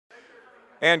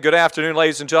And good afternoon,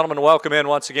 ladies and gentlemen. Welcome in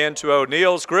once again to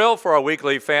O'Neill's Grill for our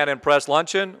weekly Fan and Press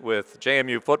Luncheon with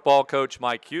JMU football coach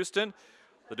Mike Houston.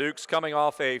 The Dukes coming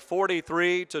off a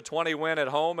 43-20 win at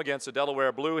home against the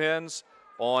Delaware Blue Hens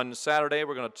on Saturday.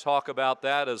 We're going to talk about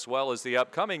that as well as the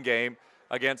upcoming game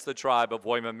against the Tribe of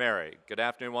William & Mary. Good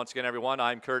afternoon once again, everyone.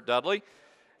 I'm Kurt Dudley,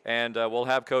 and we'll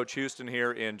have Coach Houston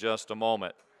here in just a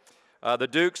moment. The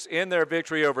Dukes, in their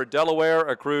victory over Delaware,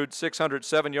 accrued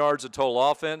 607 yards of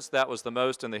total offense. That was the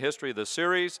most in the history of the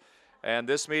series. And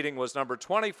this meeting was number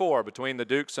 24 between the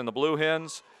Dukes and the Blue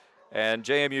Hens, and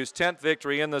JMU's 10th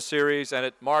victory in the series, and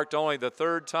it marked only the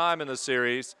third time in the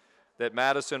series that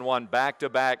Madison won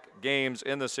back-to-back games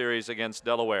in the series against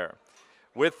Delaware.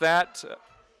 With that,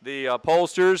 the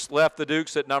pollsters left the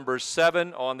Dukes at number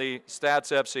 7 on the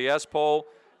Stats FCS poll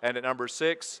and at number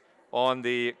 6 on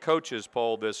the coaches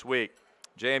poll this week.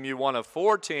 JMU, one of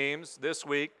 4 teams this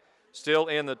week, still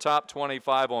in the top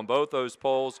 25 on both those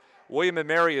polls. William &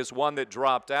 Mary is one that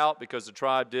dropped out because the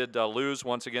Tribe did lose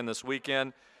once again this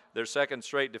weekend. Their second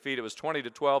straight defeat, it was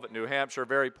 20-12 at New Hampshire.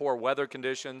 Very poor weather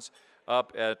conditions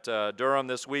up at Durham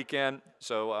this weekend,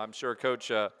 so I'm sure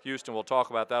Coach Houston will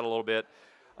talk about that a little bit.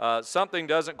 Something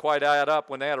doesn't quite add up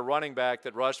when they had a running back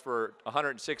that rushed for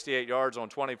 168 yards on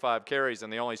 25 carries,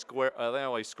 and they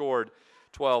only scored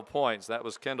 12 points. That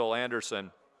was Kendall Anderson,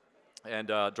 and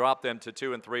dropped them to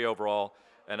 2-3 overall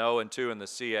and 0-2 in the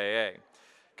CAA.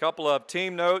 Couple of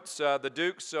team notes. The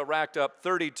Dukes racked up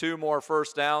 32 more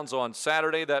first downs on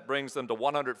Saturday. That brings them to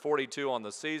 142 on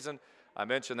the season. I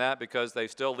mention that because they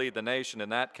still lead the nation in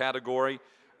that category.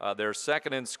 They're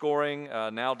second in scoring,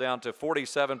 now down to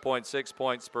 47.6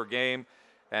 points per game,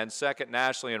 and second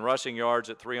nationally in rushing yards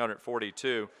at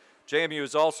 342. JMU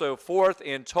is also fourth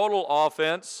in total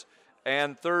offense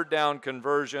and third down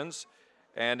conversions.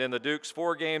 And in the Dukes'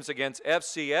 4 games against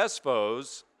FCS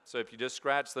foes, so if you just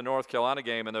scratch the North Carolina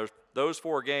game, and those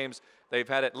 4 games, they've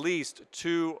had at least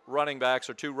 2 running backs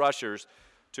or 2 rushers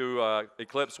to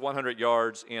eclipse 100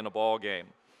 yards in a ball game.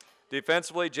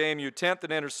 Defensively, JMU 10th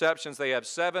in interceptions. They have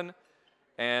 7,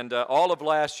 and all of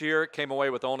last year came away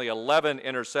with only 11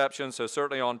 interceptions, so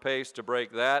certainly on pace to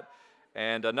break that.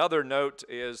 And another note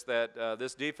is that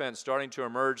this defense starting to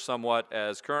emerge somewhat,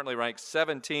 as currently ranked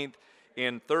 17th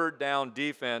in third down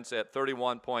defense at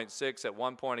 31.6 at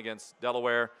one point against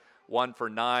Delaware, 1 for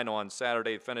 9 on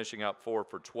Saturday, finishing up 4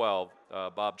 for 12.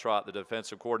 Bob Trott, the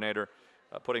defensive coordinator,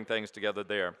 putting things together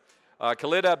there.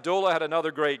 Khalid Abdullah had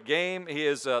another great game. He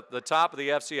is the top of the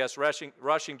FCS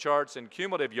rushing charts in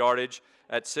cumulative yardage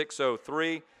at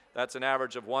 603. That's an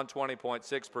average of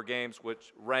 120.6 per game,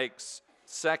 which ranks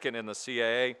second in the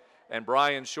CAA. And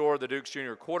Brian Shore, the Dukes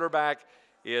junior quarterback,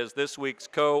 is this week's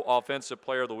co-offensive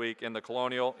player of the week in the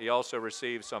Colonial. He also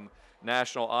received some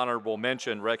national honorable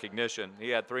mention recognition. He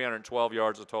had 312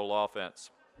 yards of total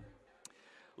offense.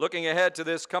 Looking ahead to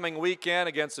this coming weekend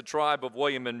against the Tribe of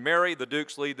William & Mary, the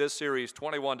Dukes lead this series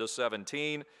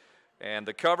 21-17. And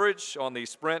the coverage on the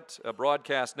Sprint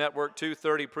broadcast network,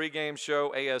 2:30 pregame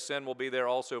show. ASN will be there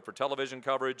also for television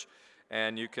coverage.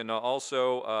 And you can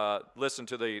also listen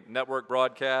to the network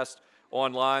broadcast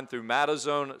online through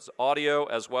Matazone's audio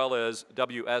as well as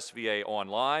WSVA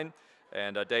online.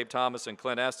 And Dave Thomas and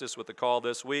Clint Estes with the call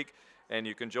this week. And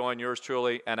you can join yours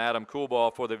truly and Adam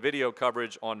Coolbaugh for the video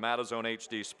coverage on Matazone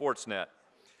HD Sportsnet.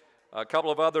 A couple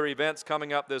of other events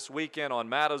coming up this weekend on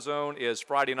Matazone is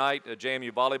Friday night,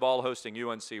 JMU Volleyball hosting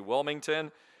UNC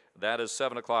Wilmington. That is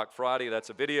 7 o'clock Friday. That's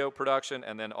a video production,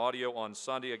 and then audio on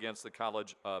Sunday against the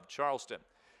College of Charleston.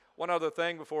 One other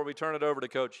thing before we turn it over to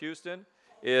Coach Houston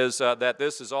is that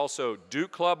this is also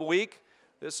Duke Club Week.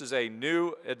 This is a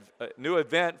new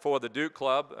event for the Duke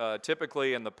Club.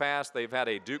 Typically in the past, they've had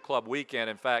a Duke Club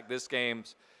weekend. In fact, this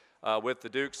game's with the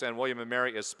Dukes and William &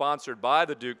 Mary is sponsored by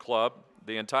the Duke Club.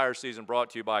 The entire season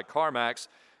brought to you by CarMax,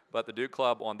 but the Duke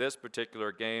Club on this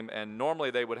particular game. And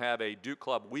normally they would have a Duke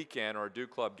Club weekend or a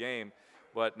Duke Club game,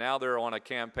 but now they're on a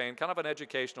campaign, kind of an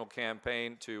educational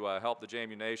campaign to help the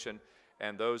JMU Nation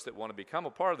and those that want to become a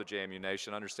part of the JMU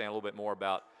Nation understand a little bit more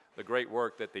about the great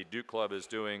work that the Duke Club is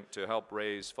doing to help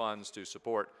raise funds to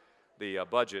support the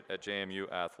budget at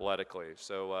JMU athletically.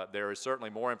 So there is certainly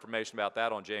more information about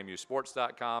that on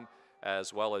jmusports.com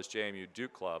as well as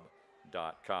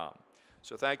jmudukeclub.com.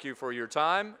 So thank you for your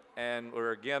time, and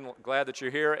we're again glad that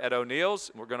you're here at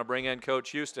O'Neill's. We're going to bring in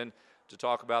Coach Houston to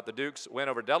talk about the Dukes' win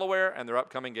over Delaware and their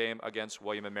upcoming game against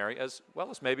William & Mary, as well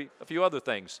as maybe a few other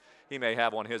things he may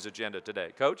have on his agenda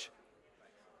today. Coach?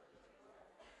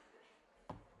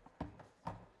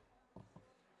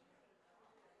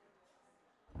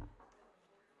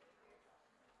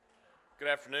 Good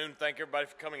afternoon. Thank everybody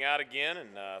for coming out again, and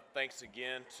thanks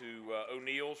again to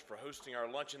O'Neill's for hosting our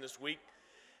luncheon this week.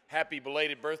 Happy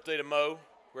belated birthday to Mo,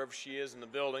 wherever she is in the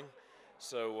building.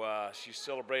 So she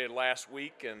celebrated last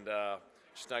week, and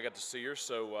just now got to see her.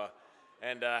 So,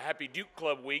 happy Duke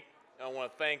Club week. I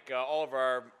want to thank all of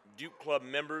our Duke Club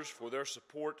members for their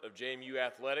support of JMU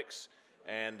athletics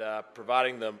and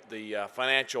providing the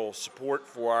financial support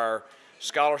for our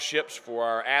scholarships for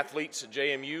our athletes at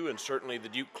JMU, and certainly the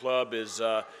Duke Club is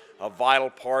a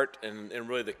vital part and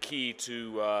really the key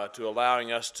to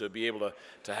allowing us to be able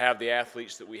to have the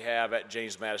athletes that we have at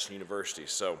James Madison University.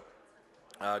 So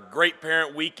great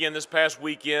parent weekend this past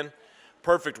weekend.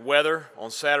 Perfect weather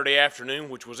on Saturday afternoon,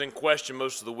 which was in question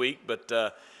most of the week,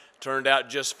 but turned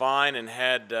out just fine, and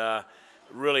had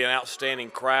really an outstanding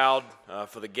crowd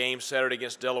for the game Saturday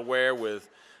against Delaware, with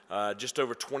just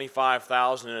over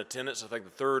 25,000 in attendance. I think the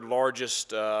third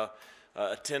largest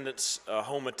attendance,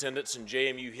 home attendance in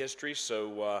JMU history.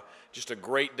 So just a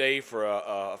great day for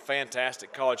a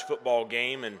fantastic college football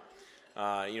game. And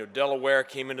you know, Delaware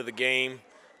came into the game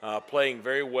playing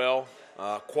very well,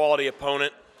 quality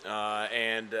opponent,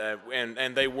 and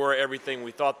they were everything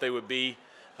we thought they would be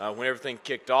when everything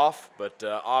kicked off. But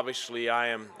obviously, I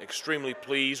am extremely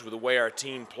pleased with the way our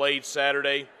team played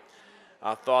Saturday.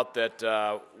 I thought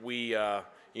that we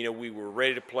were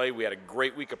ready to play. We had a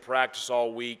great week of practice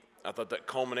all week. I thought that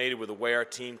culminated with the way our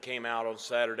team came out on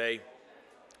Saturday,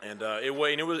 and it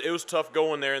was tough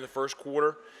going there in the first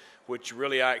quarter, which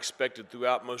really I expected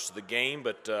throughout most of the game.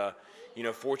 But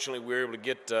fortunately, we were able to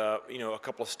get a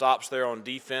couple of stops there on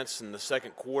defense in the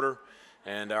second quarter,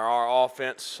 and our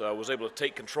offense was able to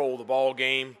take control of the ball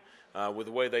game with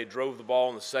the way they drove the ball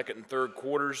in the second and third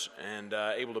quarters, and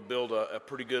able to build a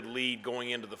pretty good lead going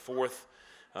into the fourth,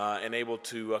 and able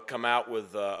to come out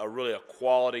with a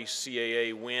quality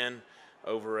CAA win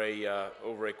over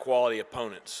a quality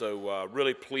opponent. So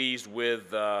really pleased with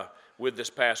this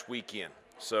past weekend.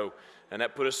 So, and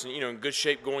that put us in good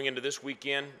shape going into this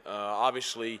weekend.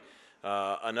 Obviously,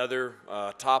 another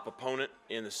top opponent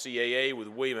in the CAA with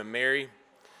William & Mary.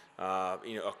 A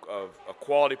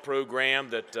quality program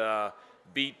that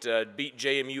beat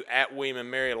JMU at William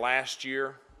 & Mary last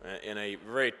year in a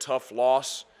very tough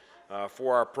loss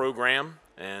for our program.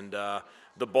 And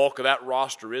the bulk of that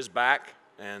roster is back,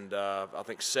 and I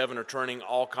think 7 returning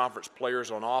all-conference players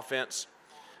on offense,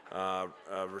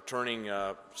 returning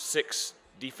 6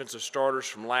 defensive starters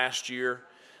from last year,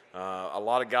 a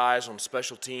lot of guys on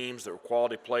special teams that were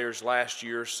quality players last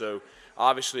year. So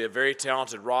obviously a very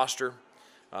talented roster.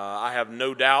 I have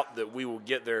no doubt that we will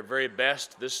get their very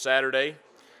best this Saturday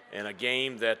in a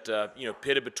game that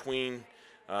pitted between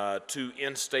 2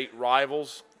 in-state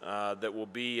rivals that will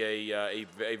be a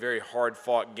very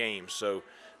hard-fought game. So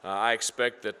I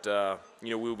expect that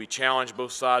we will be challenged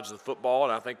both sides of the football,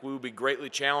 and I think we will be greatly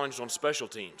challenged on special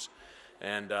teams.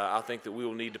 And I think that we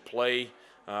will need to play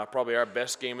probably our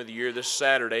best game of the year this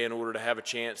Saturday in order to have a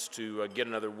chance to get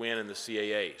another win in the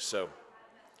CAA. So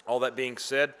all that being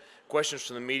said, questions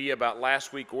from the media about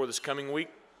last week or this coming week?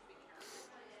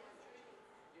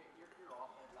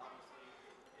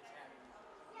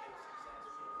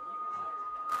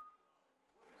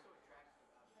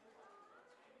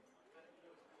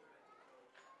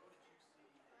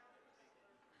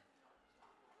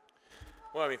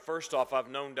 Well, I mean, first off, I've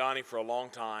known Donnie for a long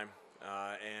time,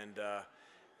 and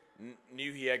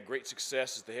knew he had great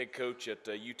success as the head coach at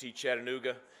UT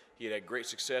Chattanooga. He had great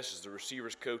success as the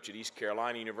receivers coach at East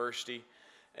Carolina University,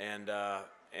 and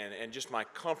just my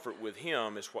comfort with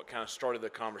him is what kind of started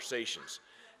the conversations.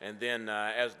 And then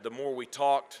as the more we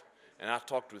talked, and I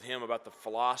talked with him about the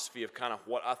philosophy of kind of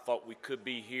what I thought we could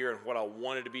be here and what I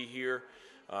wanted to be here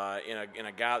in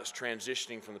a guy that's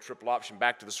transitioning from the triple option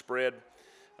back to the spread,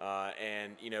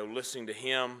 and listening to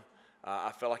him,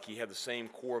 I felt like he had the same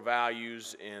core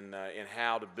values in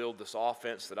how to build this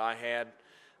offense that I had.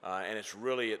 And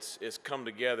it's come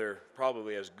together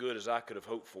probably as good as I could have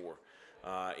hoped for,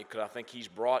 because I think he's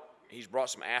brought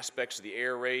some aspects of the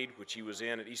air raid, which he was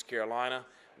in at East Carolina,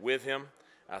 with him.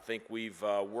 I think we've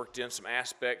worked in some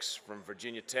aspects from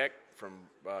Virginia Tech, from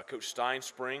Coach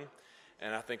Steinspring,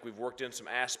 and I think we've worked in some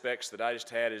aspects that I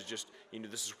just had as just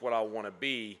this is what I want to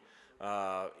be,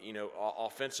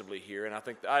 offensively here. And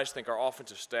I just think our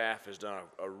offensive staff has done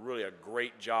a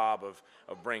great job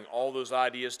of bringing all those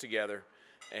ideas together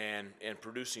and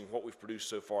producing what we've produced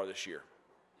so far this year.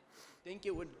 Think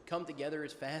it would come together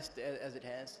as fast as it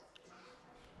has?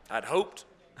 I'd hoped,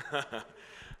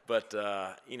 but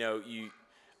I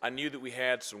knew that we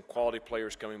had some quality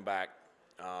players coming back,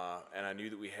 and I knew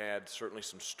that we had certainly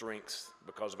some strengths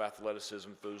because of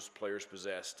athleticism those players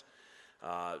possessed.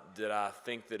 Did I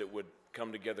think that it would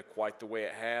come together quite the way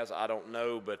it has. I don't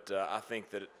know, but I think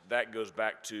that goes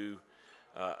back to,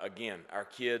 again, our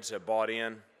kids have bought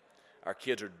in. Our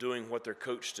kids are doing what they're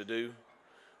coached to do.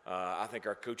 I think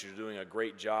our coaches are doing a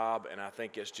great job, and I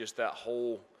think it's just that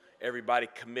whole everybody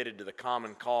committed to the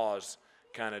common cause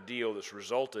kind of deal that's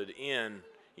resulted in,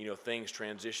 things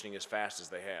transitioning as fast as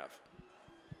they have.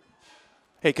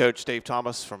 Hey, Coach. Dave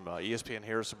Thomas from ESPN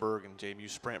Harrisonburg and JMU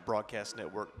Sprint Broadcast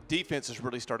Network. Defense is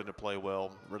really starting to play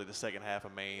well, really the second half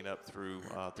of Maine up through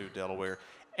Delaware.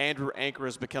 Andrew Anchor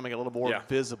is becoming a little more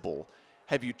visible.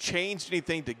 Have you changed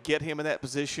anything to get him in that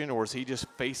position, or is he just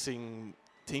facing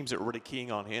teams that are really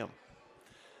keying on him?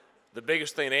 The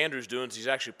biggest thing Andrew's doing is he's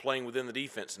actually playing within the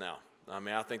defense now. I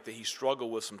mean, I think that he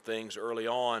struggled with some things early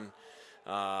on,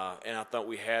 and I thought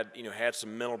we had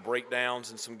some mental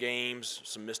breakdowns in some games,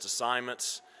 some missed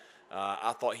assignments.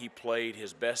 I thought he played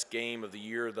his best game of the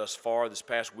year thus far this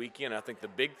past weekend. I think the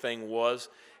big thing was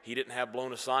he didn't have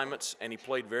blown assignments, and he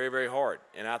played very, very hard.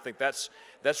 And I think that's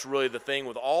really the thing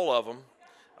with all of them,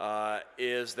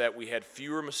 is that we had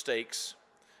fewer mistakes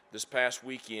this past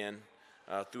weekend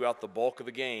throughout the bulk of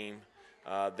the game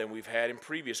than we've had in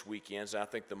previous weekends. And I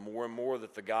think the more and more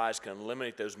that the guys can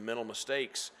eliminate those mental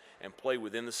mistakes and play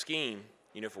within the scheme,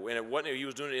 and it wasn't he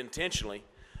was doing it intentionally,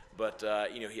 but I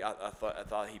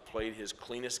thought he played his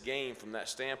cleanest game from that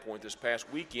standpoint this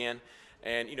past weekend.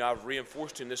 And I've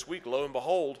reinforced him this week. Lo and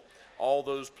behold, all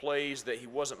those plays that he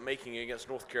wasn't making against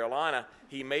North Carolina,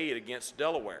 he made against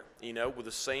Delaware. With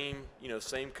the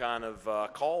same kind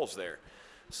of calls there.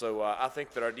 So I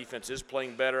think that our defense is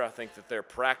playing better. I think that they're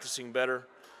practicing better.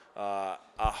 I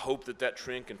hope that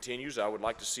trend continues. I would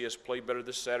like to see us play better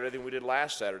this Saturday than we did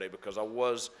last Saturday, because I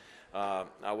was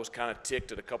kind of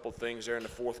ticked at a couple of things there in the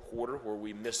fourth quarter where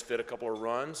we misfit a couple of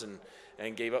runs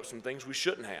and gave up some things we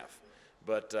shouldn't have.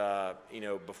 But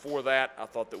before that, I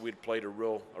thought that we'd played a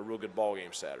real good ball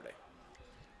game Saturday.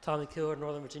 Tommy Killer,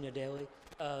 Northern Virginia Daily.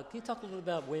 Can you talk a little bit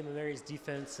about William & Mary's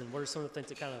defense, and what are some of the things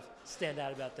that kind of stand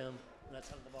out about them on that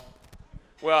side of the ball?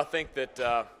 Well, I think that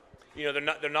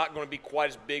they're not going to be quite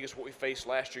as big as what we faced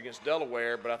last year against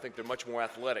Delaware, but I think they're much more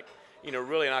athletic.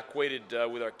 Really, and I equated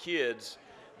with our kids,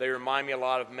 they remind me a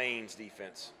lot of Maine's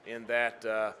defense in that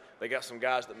they got some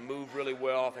guys that move really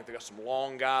well. I think they got some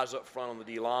long guys up front on the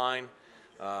D-line.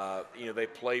 They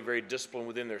play very disciplined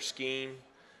within their scheme.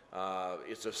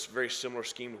 It's a very similar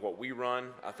scheme to what we run.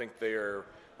 I think they're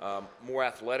more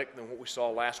athletic than what we saw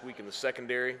last week in the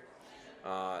secondary.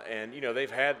 And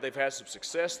they've had some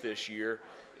success this year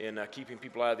in keeping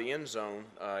people out of the end zone,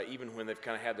 even when they've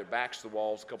kind of had their backs to the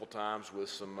walls a couple times with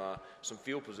some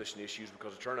field position issues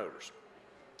because of turnovers.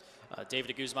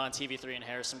 David Guzman, TV3 in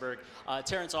Harrisonburg.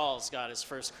 Terrence All's got his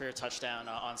first career touchdown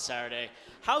on Saturday.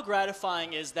 How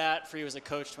gratifying is that for you as a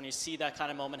coach when you see that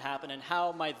kind of moment happen, and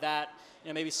how might that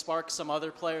maybe spark some other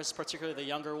players, particularly the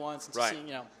younger ones, into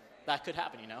seeing that could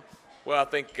happen? Well, I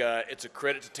think it's a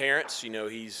credit to Terrence.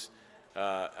 He's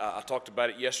I talked about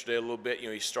it yesterday a little bit.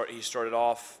 He started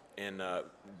off in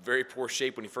very poor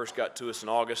shape when he first got to us in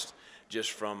August.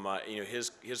 Just from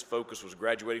his focus was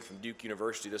graduating from Duke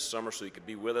University this summer so he could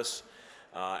be with us,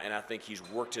 and I think he's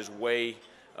worked his way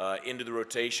into the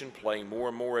rotation, playing more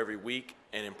and more every week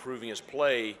and improving his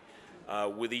play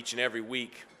with each and every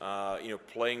week.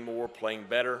 Playing more, playing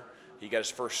better. He got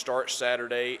his first start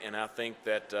Saturday, and I think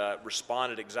that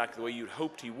responded exactly the way you'd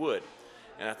hoped he would.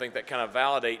 And I think that kind of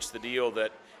validates the deal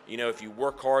that if you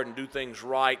work hard and do things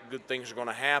right, good things are going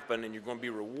to happen, and you're going to be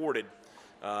rewarded.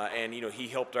 And he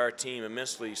helped our team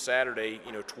immensely Saturday,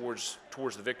 towards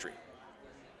the victory.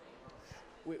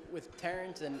 With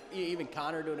Terrence and even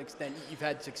Connor to an extent, you've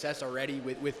had success already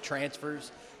with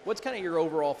transfers. What's kind of your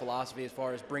overall philosophy as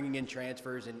far as bringing in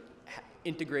transfers and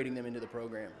integrating them into the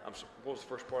program? What was the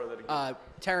first part of that again?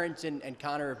 Terrence and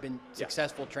Connor have been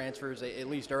successful transfers, at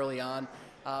least early on.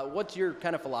 What's your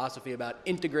kind of philosophy about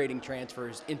integrating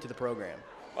transfers into the program?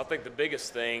 I think the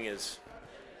biggest thing is,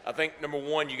 I think number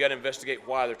one, you got to investigate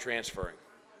why they're transferring,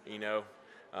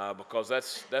 because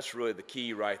that's really the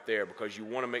key right there. Because you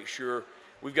want to make sure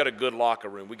we've got a good locker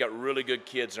room. We got really good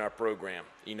kids in our program.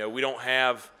 We don't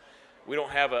have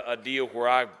a deal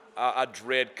where I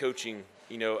dread coaching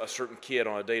a certain kid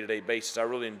on a day-to-day basis. I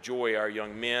really enjoy our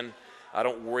young men. I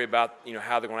don't worry about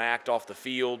how they're going to act off the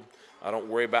field. I don't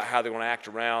worry about how they're going to act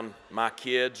around my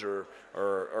kids or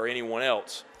anyone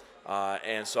else.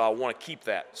 And so I want to keep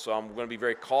that. So I'm going to be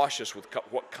very cautious with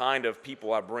what kind of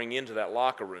people I bring into that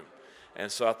locker room.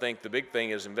 And so I think the big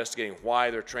thing is investigating why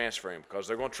they're transferring, because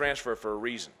they're going to transfer for a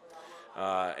reason.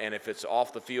 And if it's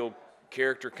off the field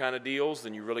character kind of deals,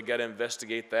 then you really got to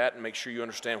investigate that and make sure you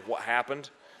understand what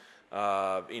happened.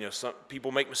 Some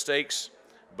people make mistakes,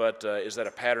 but is that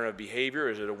a pattern of behavior, or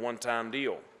is it a one-time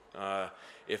deal?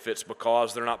 If it's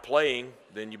because they're not playing,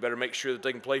 then you better make sure that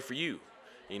they can play for you.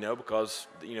 Because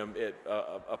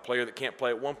a player that can't play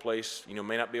at one place,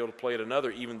 may not be able to play at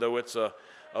another, even though it's a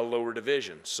lower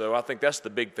division. So I think that's the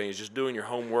big thing, is just doing your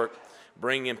homework,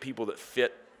 bring in people that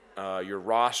fit your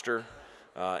roster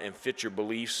and fit your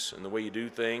beliefs and the way you do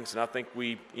things. And I think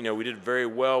we did very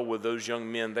well with those young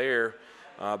men there,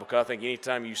 because I think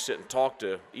anytime you sit and talk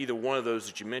to either one of those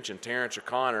that you mentioned, Terrence or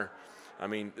Connor, I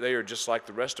mean, they are just like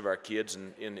the rest of our kids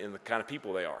in the kind of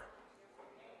people they are.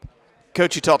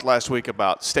 Coach, you talked last week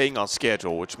about staying on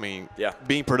schedule, which means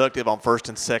being productive on first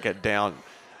and second down.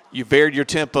 You varied your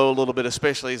tempo a little bit,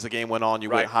 especially as the game went on. You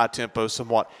went high tempo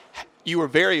somewhat. You were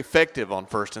very effective on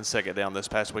first and second down this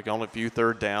past week, only a few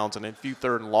third downs and a few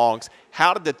third and longs.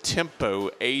 How did the tempo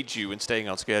aid you in staying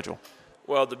on schedule?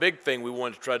 Well, the big thing we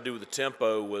wanted to try to do with the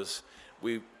tempo was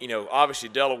obviously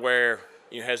Delaware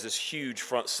has this huge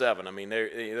front seven. I mean,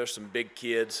 there's some big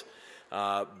kids.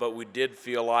 But we did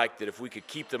feel like that if we could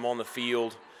keep them on the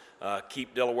field,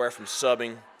 keep Delaware from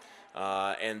subbing,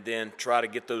 and then try to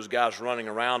get those guys running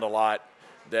around a lot,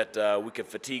 that we could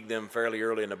fatigue them fairly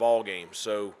early in the ball game.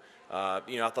 So, I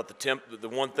thought the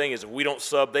one thing is if we don't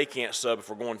sub, they can't sub if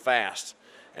we're going fast.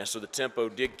 And so the tempo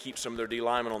did keep some of their D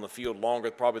linemen on the field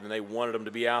longer probably than they wanted them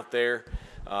to be out there.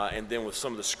 And then with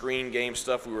some of the screen game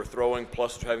stuff we were throwing,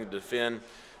 plus having to defend,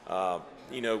 a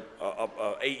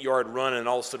 8-yard run, and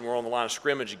all of a sudden we're on the line of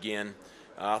scrimmage again.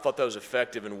 I thought that was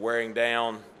effective in wearing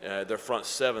down their front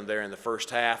seven there in the first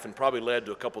half, and probably led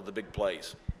to a couple of the big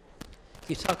plays. Can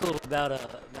you talk a little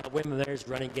about William & Mary's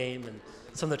running game and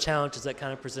some of the challenges that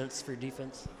kind of presents for your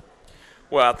defense?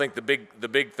 Well, I think the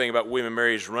big thing about William &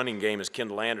 Mary's running game is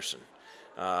Kendall Anderson.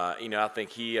 I think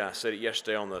he said it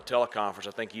yesterday on the teleconference.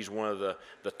 I think he's one of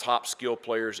the top skill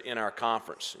players in our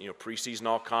conference. Preseason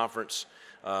all-conference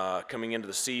coming into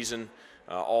the season,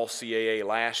 all CAA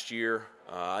last year.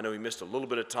 I know he missed a little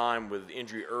bit of time with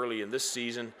injury early in this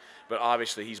season, but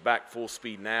obviously he's back full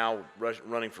speed now,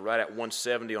 running for right at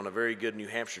 170 on a very good New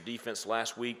Hampshire defense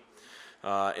last week.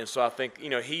 And so I think,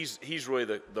 he's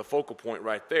really the focal point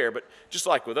right there. But just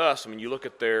like with us, I mean, you look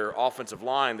at their offensive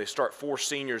line, they start 4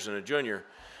 seniors and a junior.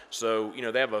 So,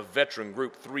 they have a veteran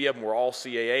group. 3 of them were all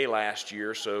CAA last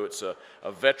year. So it's a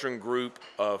veteran group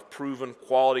of proven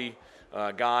quality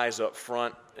guys up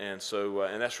front. And so,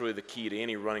 and that's really the key to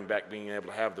any running back, being able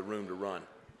to have the room to run.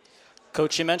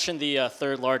 Coach, you mentioned the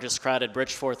third largest crowd at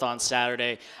Bridgeforth on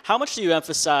Saturday. How much do you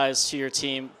emphasize to your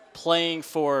team playing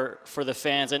for the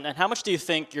fans, and how much do you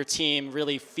think your team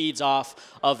really feeds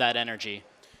off of that energy?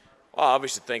 Well, I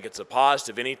obviously think it's a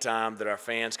positive anytime that our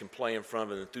fans can play in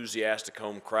front of an enthusiastic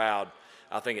home crowd.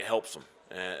 I think it helps them.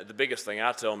 The biggest thing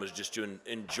I tell them is just to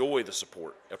enjoy the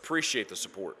support, appreciate the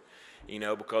support,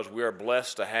 because we are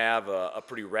blessed to have a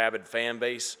pretty rabid fan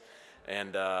base.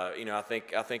 And, I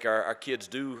think our kids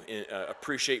do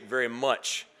appreciate very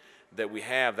much that we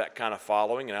have that kind of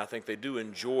following, and I think they do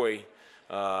enjoy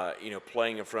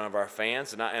playing in front of our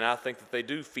fans, and I think that they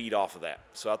do feed off of that.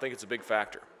 So I think it's a big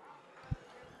factor.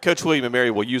 Coach William &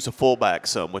 Mary will use a fullback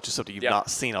some, which is something you've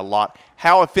not seen a lot.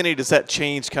 How, if any, does that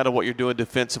change kind of what you're doing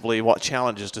defensively? What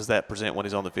challenges does that present when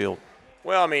he's on the field?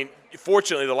 Well, I mean,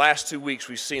 fortunately, the last 2 weeks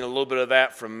we've seen a little bit of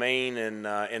that from Maine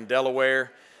and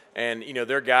Delaware, and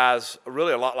they're guys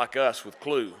really a lot like us with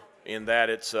Clue, in that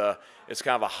it's kind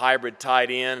of a hybrid tight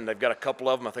end, and they've got a couple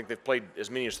of them. I think they've played as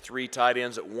many as 3 tight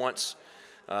ends at once.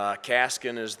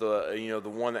 Kaskin is the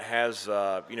one that has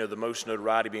the most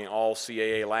notoriety, being all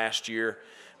CAA last year.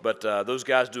 But those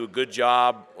guys do a good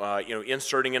job,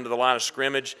 inserting into the line of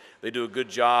scrimmage. They do a good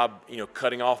job,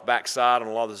 cutting off backside on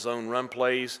a lot of the zone run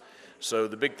plays. So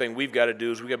the big thing we've got to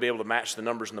do is we've got to be able to match the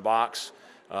numbers in the box,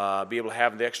 be able to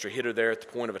have the extra hitter there at the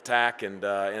point of attack, and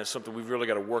it's something we've really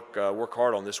got to work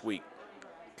hard on this week.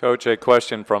 Coach, a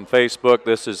question from Facebook.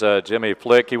 This is Jimmy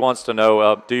Flick. He wants to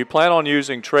know, do you plan on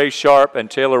using Trey Sharp and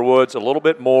Taylor Woods a little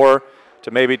bit more to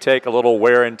maybe take a little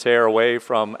wear and tear away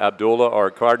from Abdullah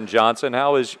or Carden Johnson?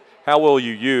 How will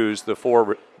you use the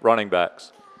 4 running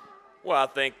backs? Well, I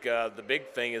think the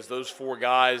big thing is those 4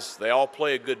 guys, they all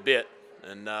play a good bit.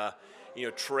 And,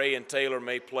 Trey and Taylor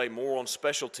may play more on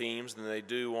special teams than they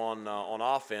do on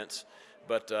offense.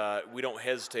 But we don't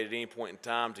hesitate at any point in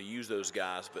time to use those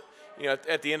guys. But,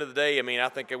 at the end of the day, I mean, I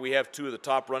think we have 2 of the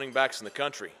top running backs in the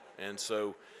country. And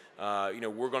so,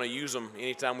 we're going to use them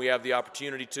anytime we have the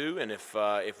opportunity to. And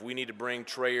if we need to bring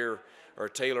Trey or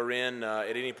Taylor in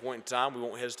at any point in time, we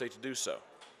won't hesitate to do so.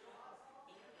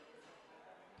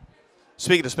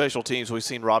 Speaking of special teams, we've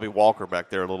seen Robbie Walker back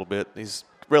there a little bit. He's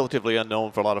relatively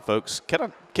unknown for a lot of folks.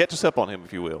 Catch us up on him,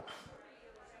 if you will.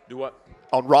 Do what?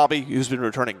 On Robbie, who's been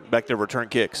returning back there, return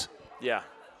kicks. Yeah.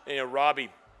 Robbie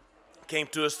came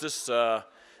to us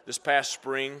this past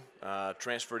spring,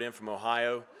 transferred in from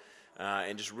Ohio,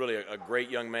 and just really a great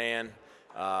young man.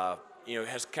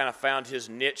 Has kind of found his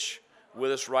niche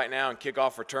with us right now in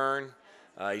kickoff return.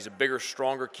 He's a bigger,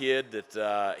 stronger kid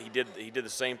that he did the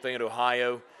same thing at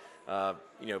Ohio.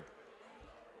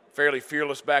 Fairly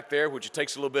fearless back there, which it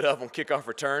takes a little bit of on kickoff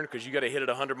return because you got to hit it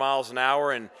 100 miles an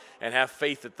hour and have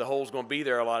faith that the hole's going to be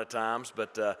there a lot of times.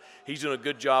 But he's doing a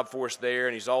good job for us there,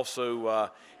 and he's also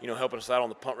helping us out on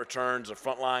the punt returns, a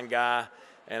frontline guy,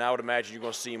 and I would imagine you're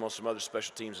going to see him on some other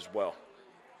special teams as well.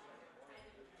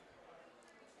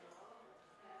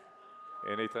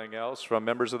 Anything else from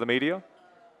members of the media?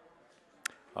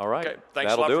 All right. Okay,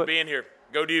 thanks a lot for being here.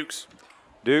 Go Dukes.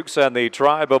 Dukes and the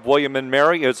Tribe of William and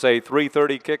Mary. It's a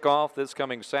 3:30 kickoff this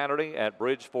coming Saturday at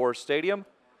Bridgeforth Stadium.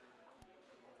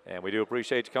 And we do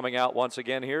appreciate you coming out once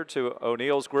again here to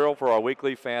O'Neill's Grill for our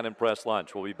weekly Fan and Press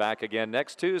Lunch. We'll be back again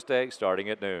next Tuesday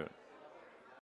starting at noon.